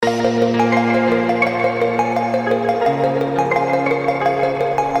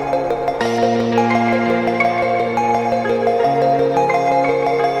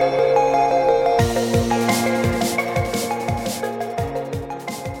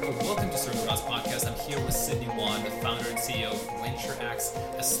the founder and CEO of VentureX,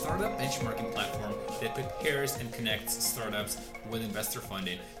 a startup benchmarking platform that prepares and connects startups with investor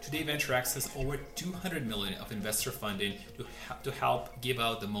funding. Today, VentureX has over 200 million of investor funding to help give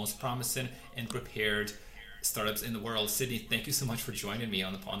out the most promising and prepared startups in the world. Sydney, thank you so much for joining me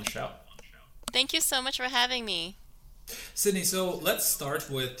on the show. Thank you so much for having me. Sydney, so let's start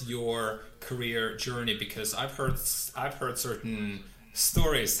with your career journey because I've heard certain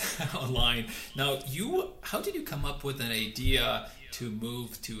stories online. Now, how did you come up with an idea to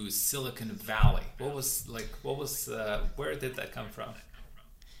move to Silicon Valley? Where did that come from?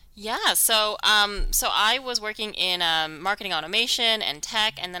 Yeah, so I was working in marketing automation and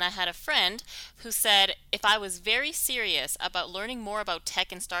tech, and then I had a friend who said if I was very serious about learning more about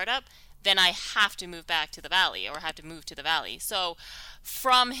tech and startup, then I have to move back to the Valley or have to move to the Valley. So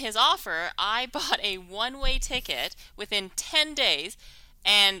from his offer, I bought a one-way ticket within 10 days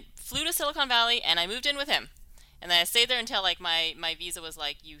and flew to Silicon Valley, and I moved in with him. And then I stayed there until my visa was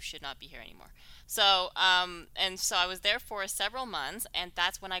like, you should not be here anymore. So so I was there for several months, and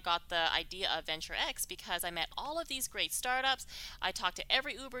that's when I got the idea of VentureX because I met all of these great startups. I talked to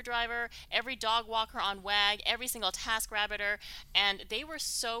every Uber driver, every dog walker on Wag, every single TaskRabbitor, and they were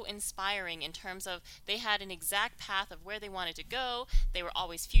so inspiring in terms of they had an exact path of where they wanted to go. They were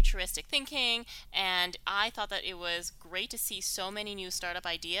always futuristic thinking, and I thought that it was great to see so many new startup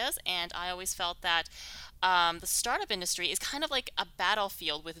ideas, and I always felt that the startup industry is kind of like a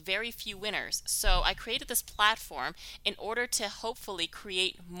battlefield with very few winners. So I created this platform in order to hopefully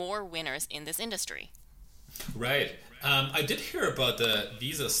create more winners in this industry. Right. I did hear about the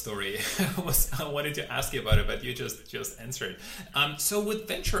visa story. I wanted to ask you about it, but you just answered. So with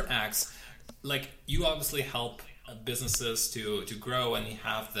VentureX, you obviously help businesses to grow, and you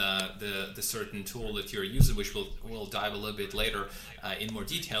have the certain tool that you're using, which we'll dive a little bit later in more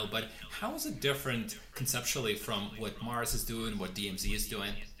detail. But how is it different conceptually from what Mars is doing, what DMZ is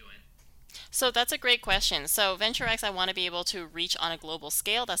doing? So that's a great question. So VentureX, I want to be able to reach on a global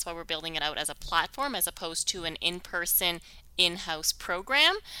scale. That's why we're building it out as a platform as opposed to an in-person in-house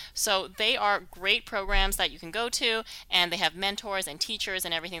program. So they are great programs that you can go to, and they have mentors and teachers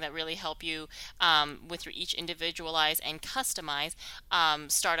and everything that really help you with your each individualized and customized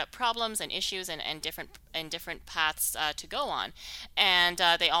startup problems and issues and different paths to go on. And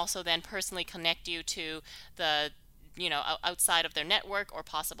they also then personally connect you to the outside of their network or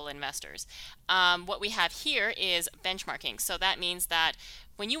possible investors. What we have here is benchmarking. So that means that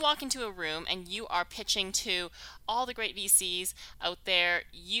when you walk into a room and you are pitching to all the great VCs out there,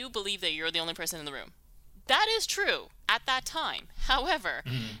 you believe that you're the only person in the room. That is true at that time. However,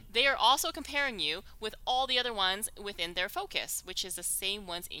 they are also comparing you with all the other ones within their focus, which is the same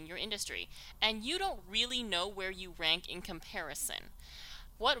ones in your industry. And you don't really know where you rank in comparison.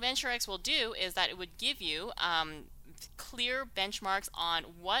 What VentureX will do is that it would give you clear benchmarks on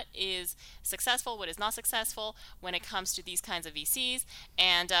what is successful, what is not successful when it comes to these kinds of VCs,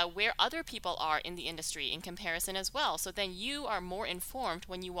 and where other people are in the industry in comparison as well. So then you are more informed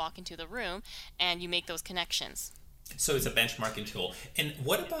when you walk into the room and you make those connections. So it's a benchmarking tool. And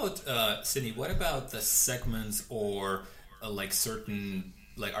what about, Sydney, what about the segments or certain,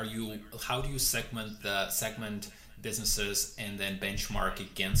 how do you segment businesses and then benchmark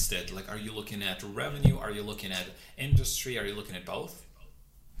against it? Are you looking at revenue? Are you looking at industry? Are you looking at both?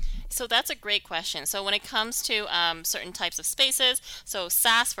 So that's a great question. So when it comes to certain types of spaces, so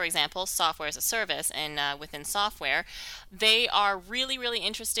SaaS, for example, software as a service, and within software, they are really, really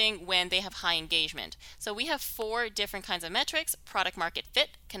interesting when they have high engagement. So we have 4 different kinds of metrics: product market fit,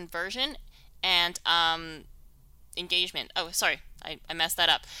 conversion, and engagement. Oh, sorry, I messed that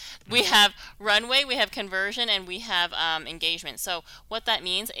up. We have runway, we have conversion, and we have engagement. So what that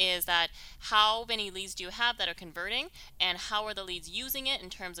means is that how many leads do you have that are converting, and how are the leads using it in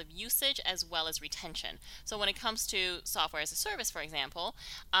terms of usage as well as retention. So when it comes to software as a service, for example,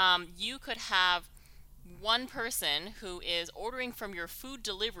 you could have one person who is ordering from your food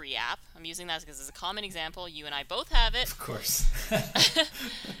delivery app. I'm using that because it's a common example. You and I both have it. Of course.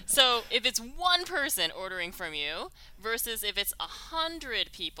 So if it's one person ordering from you versus if it's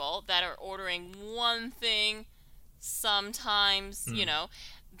 100 people that are ordering one thing, sometimes,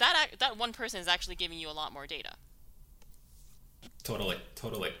 that one person is actually giving you a lot more data. Totally.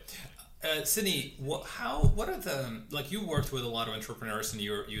 Sydney, what are the, you worked with a lot of entrepreneurs and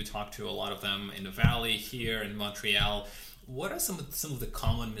you talked to a lot of them in the Valley, here in Montreal. What are some of the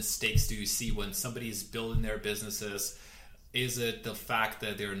common mistakes do you see when somebody is building their businesses? Is it the fact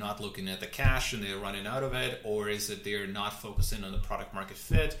that they're not looking at the cash and they're running out of it, or is it they're not focusing on the product market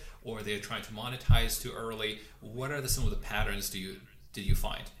fit, or they're trying to monetize too early? What are some of the patterns did you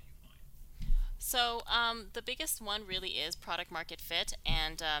find? So the biggest one really is product market fit,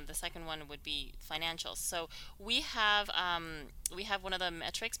 and the second one would be financials. So we have one of the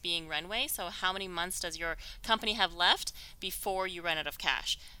metrics being runway. So how many months does your company have left before you run out of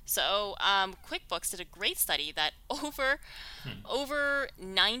cash? So QuickBooks did a great study that over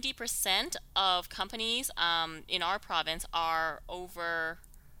 90% of companies in our province are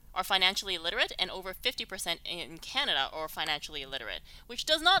financially illiterate, and over 50% in Canada are financially illiterate, which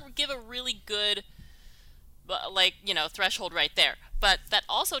does not give a really good threshold right there. But that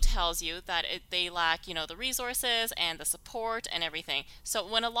also tells you that they lack the resources and the support and everything. So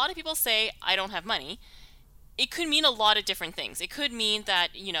when a lot of people say I don't have money, it could mean a lot of different things. It could mean that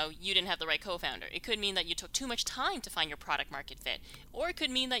you didn't have the right co-founder. It could mean that you took too much time to find your product market fit, or it could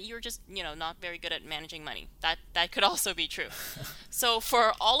mean that you're just not very good at managing money. That could also be true. So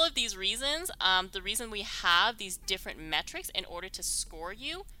for all of these reasons, the reason we have these different metrics in order to score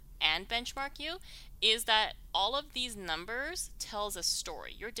you and benchmark you is that all of these numbers tells a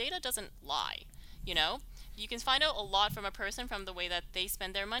story. Your data doesn't lie. You can find out a lot from a person from the way that they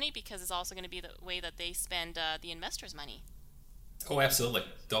spend their money, because it's also going to be the way that they spend the investors' money. Oh, absolutely.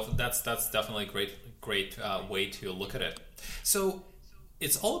 That's definitely a great way to look at it. So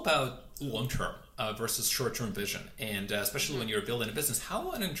it's all about long-term versus short-term vision, and especially when you're building a business,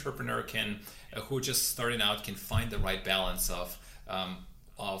 how an entrepreneur who are just starting out can find the right balance of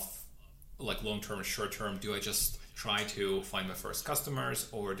like long-term and short-term. Do I just try to find my first customers,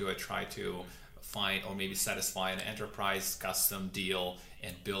 or do I try to find or maybe satisfy an enterprise custom deal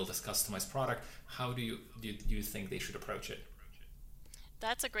and build a customized product? How do you think they should approach it?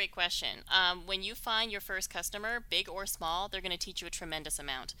 That's a great question. When you find your first customer, big or small, they're going to teach you a tremendous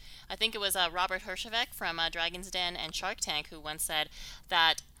amount. I think it was Robert Herjavec from Dragon's Den and Shark Tank who once said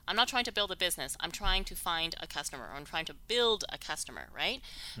that I'm not trying to build a business. I'm trying to find a customer, or I'm trying to build a customer, right?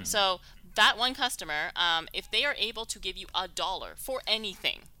 Mm-hmm. So that one customer, if they are able to give you $1 for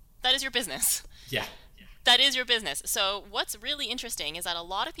anything, that is your business. Yeah. That is your business. So what's really interesting is that a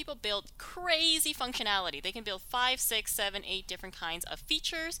lot of people build crazy functionality. They can build 5, 6, 7, 8 different kinds of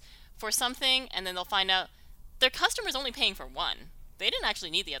features for something, and then they'll find out their customer's only paying for one. They didn't actually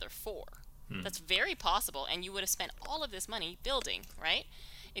need the other 4. That's very possible, and you would have spent all of this money building, right?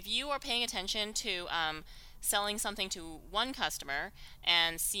 If you are paying attention to selling something to one customer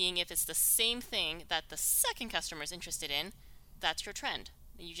and seeing if it's the same thing that the second customer is interested in, that's your trend.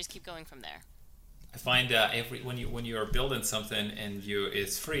 You just keep going from there. I find when you are building something and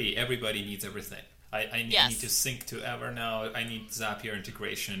it's free, everybody needs everything. I need to sync to Evernote. I need Zapier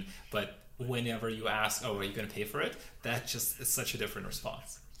integration. But whenever you ask, "Oh, are you going to pay for it?" that just is such a different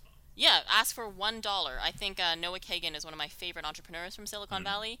response. Yeah, ask for $1. I think Noah Kagan is one of my favorite entrepreneurs from Silicon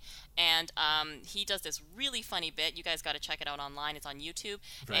Valley, and he does this really funny bit. You guys got to check it out online. It's on YouTube,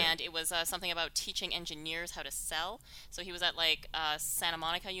 right. And it was something about teaching engineers how to sell. So he was at Santa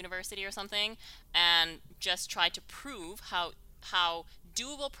Monica University or something, and just tried to prove how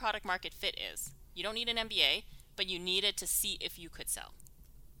doable product market fit is. You don't need an MBA, but you need it to see if you could sell.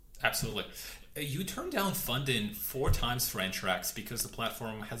 Absolutely. You turned down funding 4 times for Venture-X because the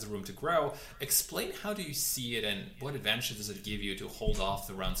platform has room to grow. Explain, how do you see it, and what advantage does it give you to hold off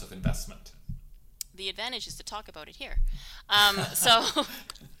the rounds of investment? The advantage is to talk about it here. I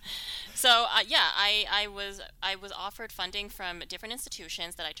was offered funding from different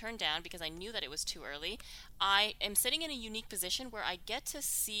institutions that I turned down because I knew that it was too early. I am sitting in a unique position where I get to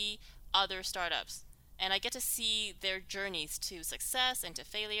see other startups, and I get to see their journeys to success and to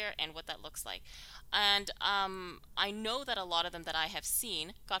failure and what that looks like. And I know that a lot of them that I have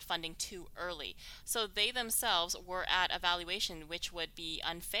seen got funding too early. So they themselves were at a valuation which would be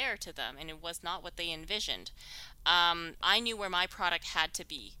unfair to them, and it was not what they envisioned. I knew where my product had to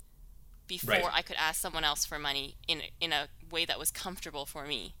be before right. I could ask someone else for money in a way that was comfortable for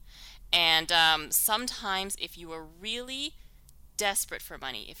me. And sometimes if you are really desperate for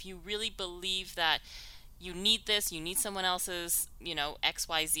money, if you really believe that you need this, you need someone else's,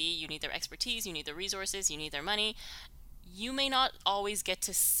 XYZ, you need their expertise, you need their resources, you need their money, you may not always get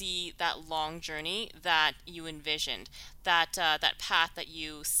to see that long journey that you envisioned, that path that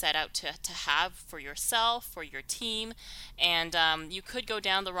you set out to have for yourself, for your team, and you could go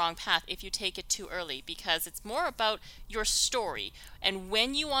down the wrong path if you take it too early, because it's more about your story and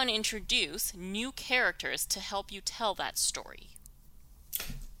when you want to introduce new characters to help you tell that story.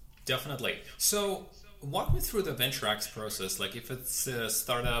 Definitely. So walk me through the Venture-X process. Like, if it's a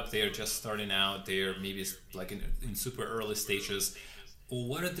startup, they're just starting out, they're maybe like in super early stages.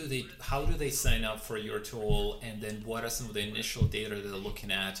 How do they sign up for your tool? And then what are some of the initial data that they're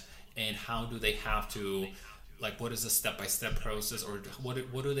looking at? And how do they have to like what is the step-by-step process, or what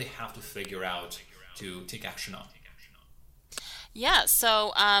do they have to figure out to take action on? Yeah,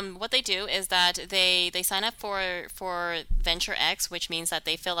 so what they do is that they sign up for Venture X, which means that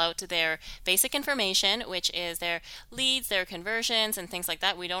they fill out their basic information, which is their leads, their conversions, and things like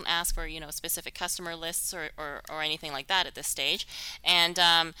that. We don't ask for specific customer lists or anything like that at this stage, and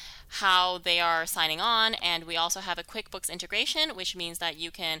how they are signing on. And we also have a QuickBooks integration, which means that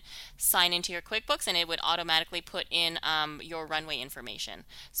you can sign into your QuickBooks and it would automatically put in your runway information.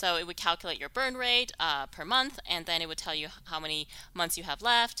 So it would calculate your burn rate per month, and then it would tell you how many months you have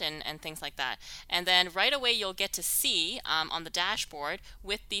left and things like that. And then right away you'll get to see on the dashboard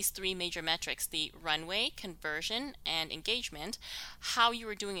with these three major metrics, the runway, conversion, and engagement, how you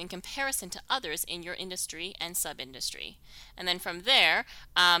are doing in comparison to others in your industry and sub-industry. And then from there,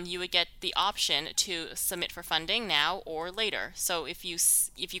 you would get the option to submit for funding now or later. So if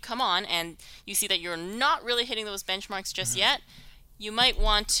you come on and you see that you're not really hitting those benchmarks just yet, you might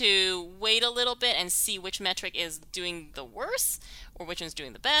want to wait a little bit and see which metric is doing the worst or which one's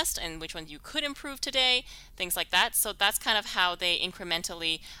doing the best and which one you could improve today, things like that. So that's kind of how they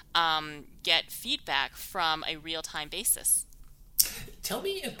incrementally get feedback from a real-time basis. Tell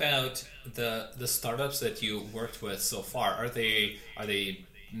me about the startups that you worked with so far. Are they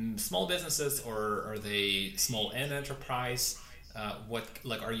small businesses, or are they small end enterprise?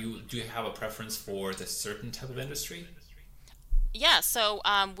 Do you have a preference for the certain type of industry? Yeah, so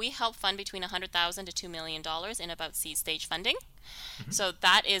we help fund between $100,000 to $2 million in about seed stage funding. Mm-hmm. So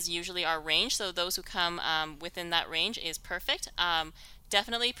that is usually our range. So those who come within that range is perfect.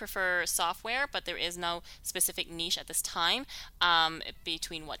 Definitely prefer software, but there is no specific niche at this time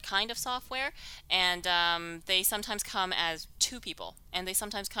between what kind of software. And they sometimes come as 2 people, and they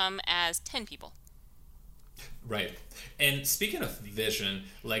sometimes come as 10 people. Right. And speaking of vision,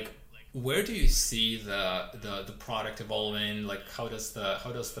 like, where do you see the product evolving? Like, how does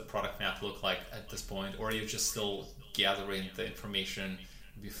the product map look like at this point? Or are you just still gathering the information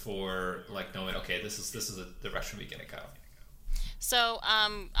before, like, knowing, okay, this is the direction we're gonna go? So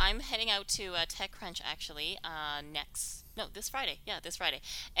I'm heading out to TechCrunch actually this Friday. Yeah, this Friday.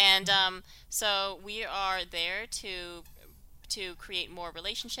 And so we are there to create more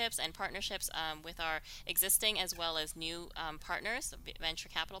relationships and partnerships with our existing as well as new partners, venture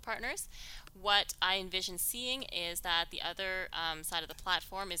capital partners. What I envision seeing is that the other side of the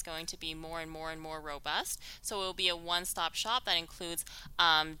platform is going to be more and more and more robust. So it will be a one-stop shop that includes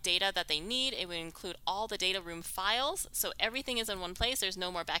data that they need. It would include all the data room files. So everything is in one place. There's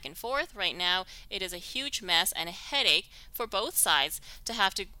no more back and forth. Right now, it is a huge mess and a headache for both sides to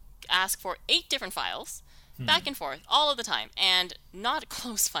have to ask for 8 different files back and forth all of the time, and not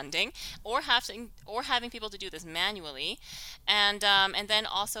close funding, or having people to do this manually, and then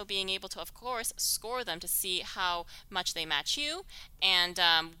also being able to, of course, score them to see how much they match you, and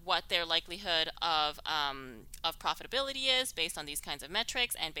what their likelihood of profitability is based on these kinds of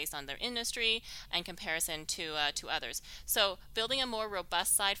metrics and based on their industry and comparison to others. So building a more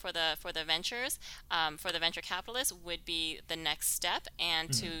robust side for the ventures, for the venture capitalists would be the next step,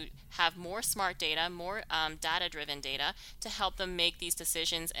 and to have more smart data, more data-driven data to help them make these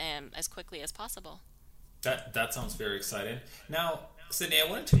decisions as quickly as possible. That sounds very exciting. Now, Sydney, I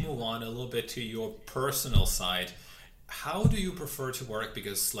wanted to move on a little bit to your personal side. How do you prefer to work?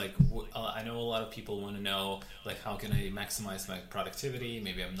 Because I know a lot of people want to know, like, how can I maximize my productivity?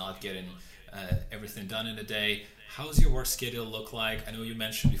 Maybe I'm not getting everything done in a day. How's your work schedule look like? I know you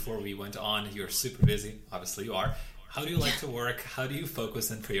mentioned before we went on, you're super busy. Obviously you are. How do you like to work? How do you focus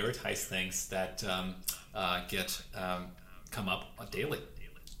and prioritize things that come up daily?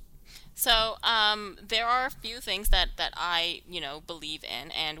 So there are a few things that I believe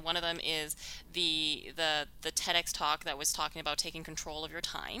in, and one of them is the TEDx talk that was talking about taking control of your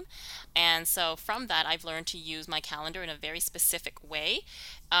time. And so from that, I've learned to use my calendar in a very specific way.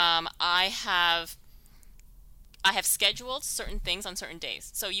 I have scheduled certain things on certain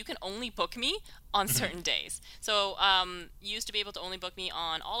days. So you can only book me on certain days. So you used to be able to only book me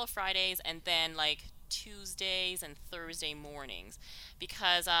on all of Fridays and then like Tuesdays and Thursday mornings,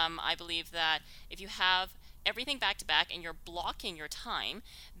 because I believe that if you have everything back to back and you're blocking your time,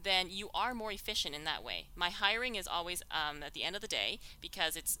 then you are more efficient in that way. My hiring is always at the end of the day,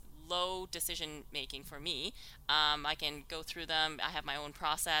 because it's low decision making for me. I can go through them. I have my own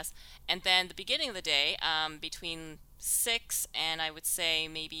process. And then the beginning of the day, between 6 and I would say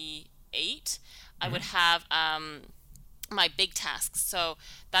maybe 8, I would have my big tasks. So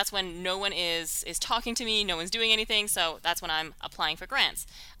that's when no one is talking to me, no one's doing anything. So that's when I'm applying for grants.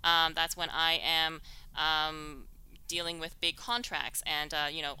 That's when I am dealing with big contracts and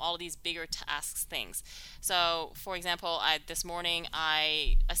all of these bigger tasks things. So, for example, this morning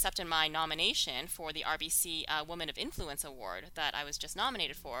I accepted my nomination for the RBC Women of Influence Award that I was just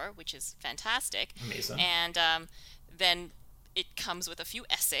nominated for, which is fantastic. Amazing. And then it comes with a few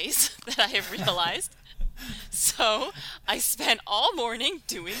essays that I have realized. So I spent all morning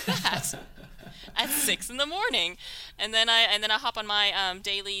doing that at 6 in the morning, and then I hop on my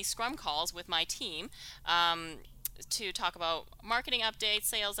daily Scrum calls with my team to talk about marketing updates,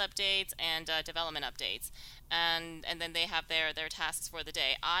 sales updates, and development updates. And then they have their tasks for the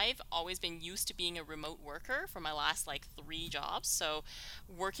day. I've always been used to being a remote worker for my last 3 jobs, so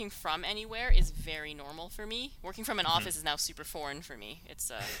working from anywhere is very normal for me. Working from an office is now super foreign for me.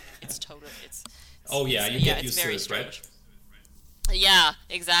 It's Oh yeah, you get used to this, right? Yeah,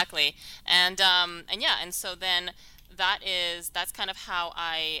 exactly. And so then that's kind of how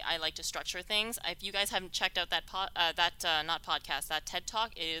I like to structure things. If you guys haven't checked out that not podcast, that TED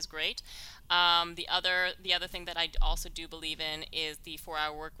Talk, it is great. The other thing that I also do believe in is the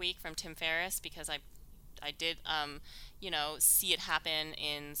 4-hour work week from Tim Ferriss, because I did see it happen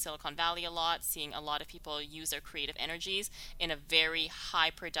in Silicon Valley a lot, seeing a lot of people use their creative energies in a very high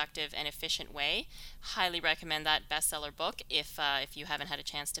productive and efficient way. Highly recommend that bestseller book if you haven't had a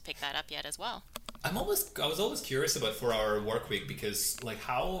chance to pick that up yet as well. I was always curious about 4-hour work week, because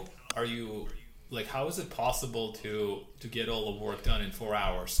how is it possible to get all the work done in 4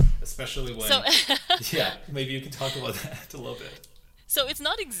 hours, especially when yeah, maybe you can talk about that a little bit. So it's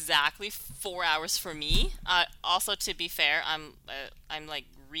not exactly 4 hours for me. Also, to be fair, I'm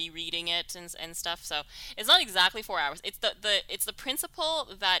rereading it and stuff. So it's not exactly 4 hours. It's the principle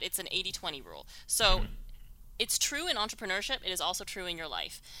that it's an 80-20 rule. So it's true in entrepreneurship. It is also true in your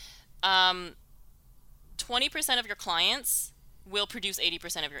life. 20% of your clients will produce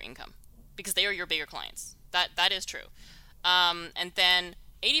 80% of your income, because they are your bigger clients. That is true. And then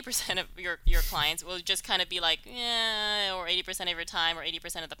 80% of your clients will just kind of be like, or 80% of your time, or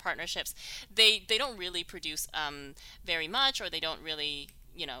 80% of the partnerships. They don't really produce very much, or they don't really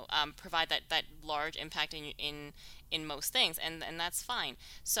provide that large impact in most things, and that's fine.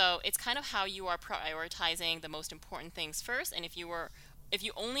 So it's kind of how you are prioritizing the most important things first. And if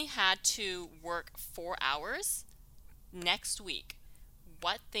you only had to work 4 hours next week,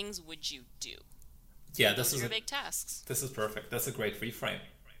 what things would you do? Yeah, this is your big tasks. This is perfect. That's a great reframe.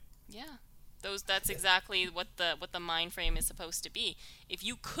 Yeah, that's exactly what the mind frame is supposed to be. If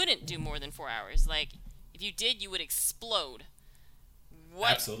you couldn't do more than 4 hours, if you did, you would explode.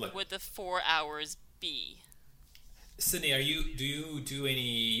 What Absolutely. would the 4 hours be? Sydney, do you do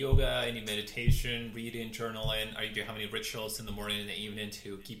any yoga, any meditation, reading, journaling? Do you have any rituals in the morning and the evening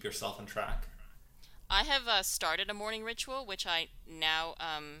to keep yourself on track? I have started a morning ritual, which I now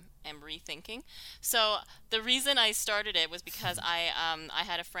am rethinking. So the reason I started it was because I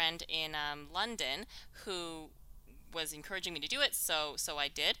had a friend in London who was encouraging me to do it, so I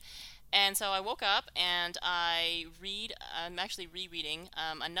did. And so I woke up and I'm actually rereading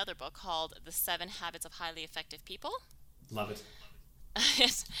another book called The 7 Habits of Highly Effective People. Love it.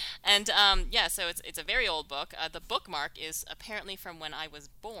 And so it's a very old book. The bookmark is apparently from when I was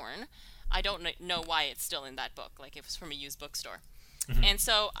born. I don't know why it's still in that book, it was from a used bookstore. Mm-hmm. And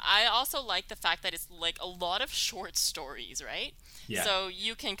so I also like the fact that it's a lot of short stories, right? Yeah. So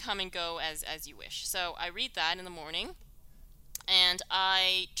you can come and go as you wish. So I read that in the morning, and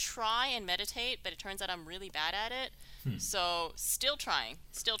I try and meditate, but it turns out I'm really bad at it. So still trying.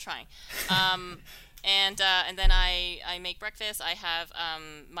 And then I make breakfast. I have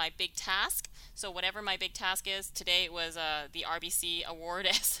my big task. So whatever my big task is, today it was the RBC award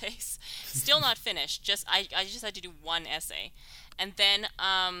essays. Still not finished. I just had to do one essay, and then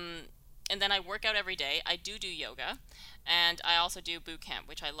I work out every day. I do yoga, and I also do boot camp,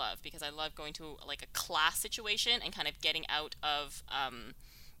 which I love, because I love going to a class situation and kind of getting out of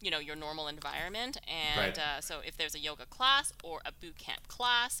your normal environment. And right. So if there's a yoga class or a boot camp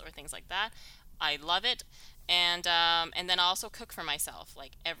class or things like that, I love it. And then I also cook for myself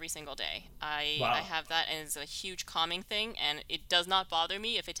every single day. Wow. I have that, and it's a huge calming thing, and it does not bother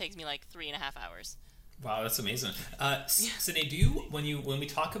me if it takes me 3.5 hours. Wow, that's amazing. Sydney, when we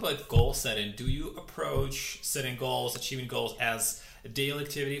talk about goal setting, do you approach setting goals, achieving goals as a daily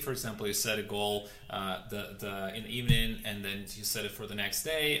activity? For example, you set a goal in the evening, and then you set it for the next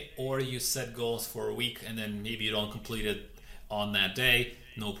day, or you set goals for a week, and then maybe you don't complete it on that day.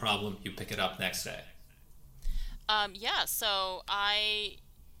 No problem, you pick it up next day. So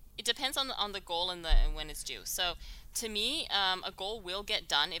it depends on the goal and when it's due. So to me, a goal will get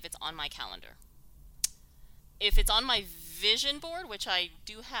done if it's on my calendar. If it's on my vision board, which I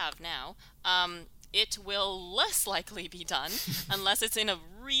do have now, it will less likely be done unless it's in a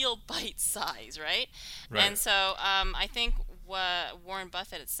real bite size, right? Right. And so I think Warren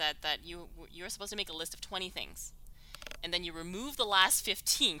Buffett had said that you're supposed to make a list of 20 things, and then you remove the last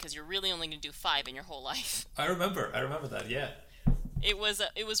 15 because you're really only going to do 5 in your whole life. I remember that. Yeah. It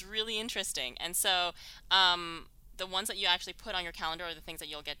was really interesting, and so the ones that you actually put on your calendar are the things that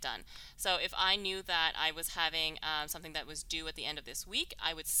you'll get done. So if I knew that I was having something that was due at the end of this week,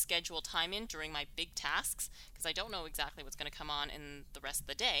 I would schedule time in during my big tasks because I don't know exactly what's going to come on in the rest of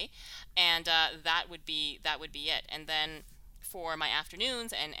the day, and that would be it. And then for my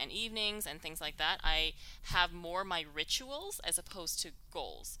afternoons and evenings and things like that, I have more my rituals as opposed to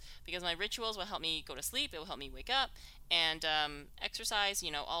goals, because my rituals will help me go to sleep, it will help me wake up, and exercise,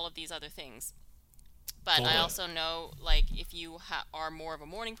 all of these other things. But Totally. I also know, like, if you are more of a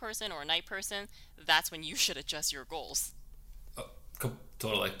morning person or a night person, that's when you should adjust your goals.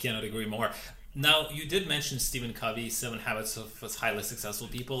 Totally, I cannot agree more. Now, you did mention Stephen Covey, 7 Habits of Highly Successful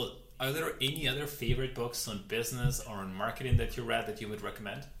People. Are there any other favorite books on business or on marketing that you read that you would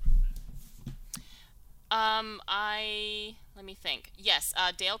recommend? Let me think. Yes,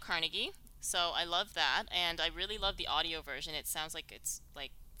 Dale Carnegie. So I love that, and I really love the audio version. It sounds like it's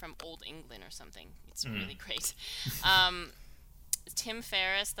like from Old England or something. It's really great. Tim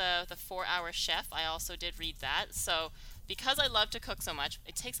Ferriss, the 4-Hour Chef, I also did read that. So because I love to cook so much,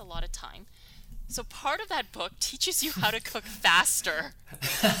 it takes a lot of time. So part of that book teaches you how to cook faster.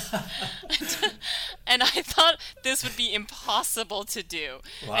 And I thought this would be impossible to do.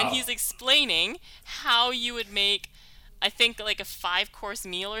 Wow. And he's explaining how you would make, I think, like a 5-course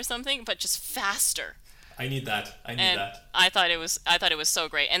meal or something, but just faster. I need that. I thought it was so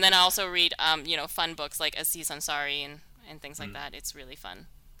great. And then I also read fun books like Aziz Ansari and things like that. It's really fun.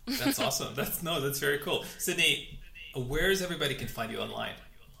 That's awesome. That's very cool. Sydney, where is everybody can find you online?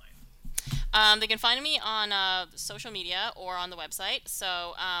 They can find me on social media or on the website.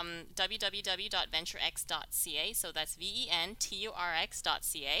 So www.venturex.ca. So that's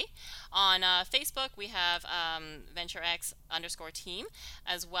VENTURX.ca. On Facebook, we have VentureX_team,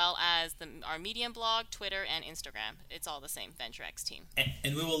 as well as our Medium blog, Twitter, and Instagram. It's all the same, VentureX team.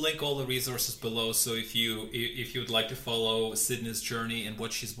 And we will link all the resources below. So if you would like to follow Sydney's journey and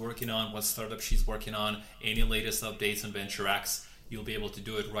what she's working on, what startup she's working on, any latest updates on VentureX, you'll be able to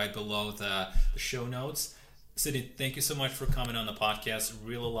do it right below the show notes. Sydney, thank you so much for coming on the podcast.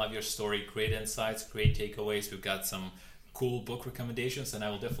 Really love your story. Great insights, great takeaways. We've got some cool book recommendations, and I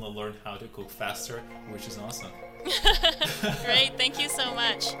will definitely learn how to cook faster, which is awesome. Great. Thank you so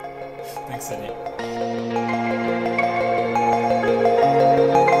much. Thanks, Sydney.